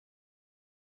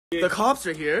The cops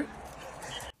are here.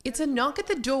 It's a knock at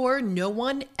the door no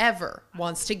one ever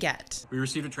wants to get. We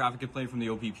received a traffic complaint from the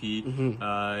OPP,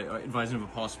 advising of a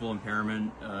possible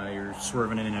impairment. You're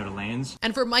swerving in and out of lanes.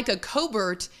 And for Micah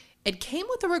Cobert, it came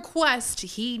with a request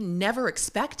he never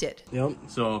expected. Yep.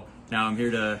 So now I'm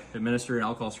here to administer an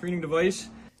alcohol screening device.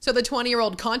 So the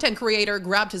 20-year-old content creator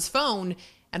grabbed his phone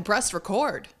and pressed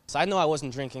record. So I know I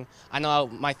wasn't drinking. I know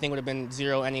my thing would have been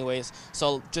zero anyways.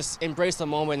 So just embrace the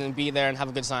moment and be there and have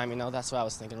a good time, you know? That's what I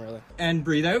was thinking, really. And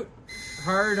breathe out.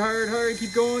 Hard, hard, hard.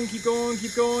 Keep going, keep going,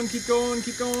 keep going, keep going,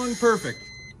 keep going. Perfect.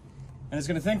 And it's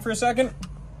going to think for a second.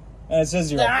 And it says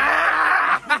 0.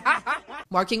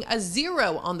 Marking a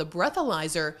 0 on the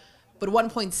breathalyzer, but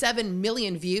 1.7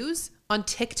 million views on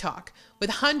TikTok, with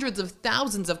hundreds of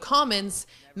thousands of comments,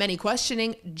 many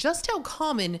questioning just how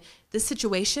common this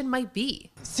situation might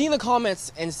be. Seeing the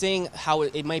comments and seeing how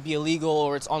it might be illegal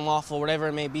or it's unlawful, whatever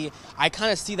it may be, I kind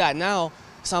of see that now.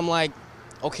 So I'm like,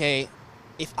 okay,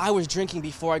 if I was drinking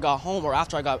before I got home or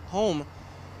after I got home,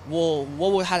 well,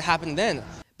 what would have happened then?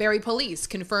 Barrie Police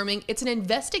confirming it's an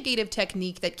investigative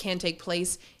technique that can take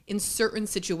place in certain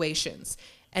situations,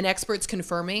 and experts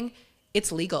confirming it's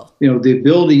legal. You know, the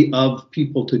ability of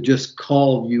people to just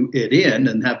call it in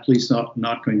and have police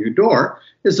knock on your door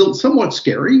is somewhat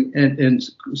scary and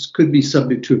could be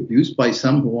subject to abuse by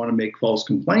some who want to make false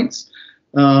complaints.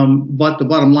 But the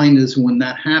bottom line is, when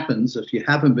that happens, if you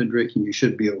haven't been drinking, you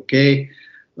should be okay.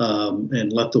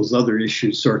 And let those other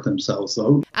issues sort themselves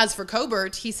out. As for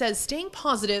Cobert, he says staying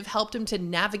positive helped him to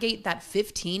navigate that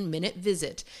 15-minute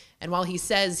visit. And while he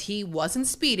says he wasn't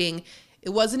speeding, it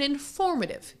was an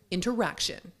informative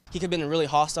interaction. He could have been really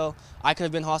hostile. I could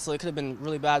have been hostile. It could have been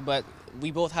really bad, but we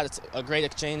both had a great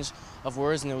exchange of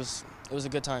words, and it was a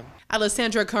good time.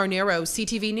 Alessandra Carnero,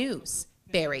 CTV News,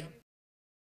 Barrie.